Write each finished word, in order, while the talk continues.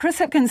Chris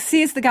Hipkins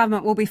says the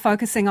government will be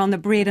focusing on the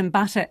bread and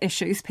butter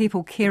issues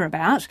people care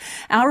about.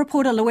 Our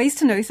reporter Louise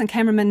Tanuth and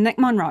cameraman Nick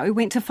Monroe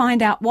went to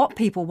find out what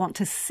people want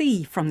to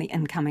see from the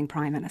incoming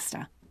Prime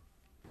Minister.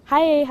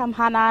 Hi, I'm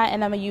Hannah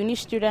and I'm a uni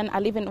student. I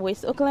live in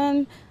West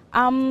Auckland.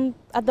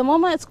 At the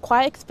moment, it's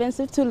quite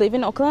expensive to live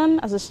in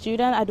Auckland. As a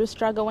student, I do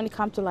struggle when it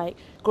comes to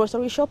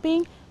grocery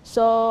shopping.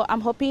 So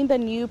I'm hoping the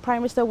new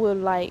Prime Minister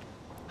will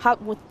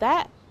help with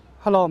that.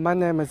 Hello, my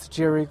name is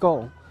Jerry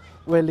Go.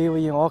 We live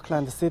in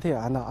Auckland City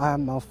and I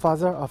am a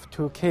father of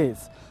 2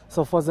 kids.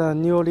 So for the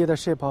new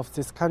leadership of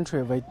this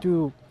country, we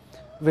do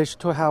wish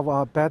to have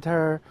a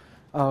better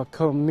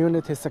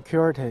community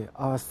security,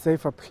 a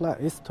safer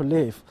place to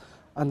live.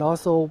 And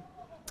also,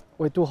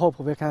 we do hope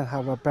we can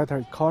have a better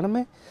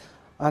economy.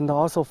 And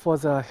also for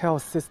the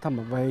health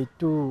system, we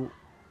do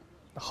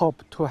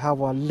hope to have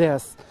a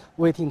less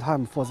waiting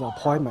time for the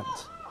appointment.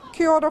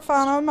 Kia ora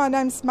whanau, my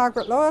name's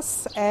Margaret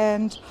Lewis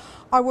and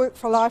I work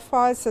for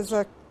LifeWise as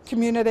a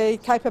community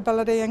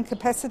capability and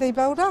capacity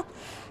builder,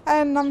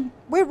 and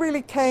we're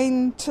really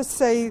keen to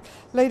see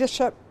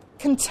leadership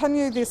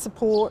continue their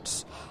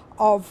support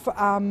of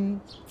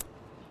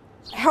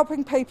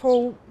helping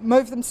people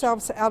move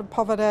themselves out of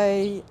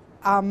poverty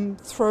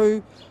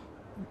through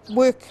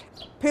work,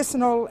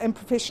 personal and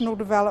professional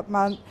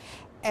development,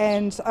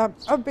 and it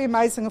would be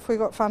amazing if we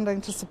got funding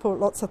to support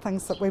lots of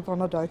things that we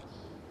want to do.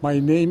 My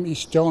name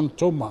is John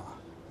Toma.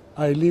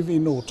 I live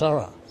in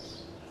Otara.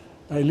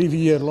 I live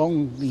here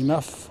long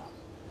enough,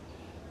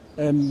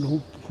 and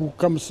who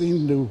comes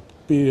in to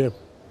be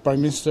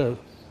Prime Minister,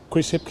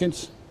 Chris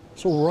Hipkins,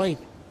 it's all right,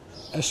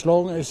 as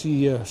long as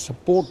he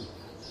support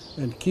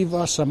and give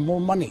us some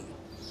more money.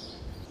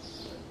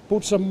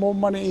 Put some more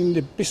money in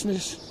the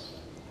business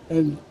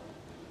and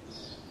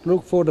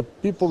look for the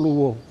people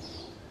who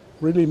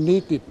really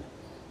need it,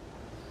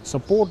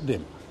 support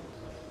them.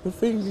 The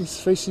thing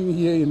is facing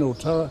here in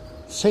Otara,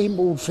 same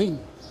old thing.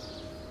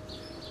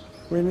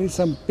 We need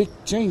some big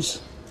change.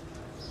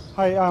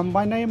 Hi,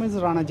 my name is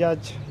Rana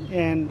Judge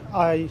and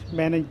I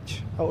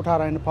manage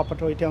Otara and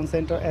Papatoi Town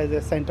Centre as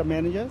a centre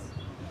manager.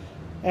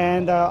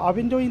 And I've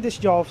been doing this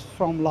job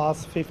from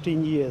last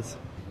 15 years.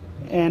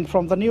 And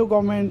from the new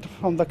government,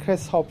 from the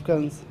Chris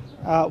Hipkins,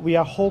 we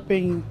are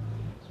hoping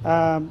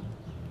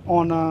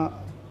on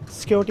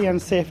security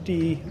and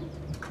safety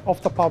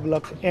of the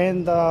public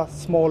and the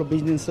small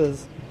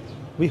businesses.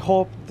 We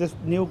hope this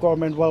new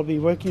government will be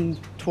working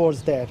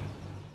towards that.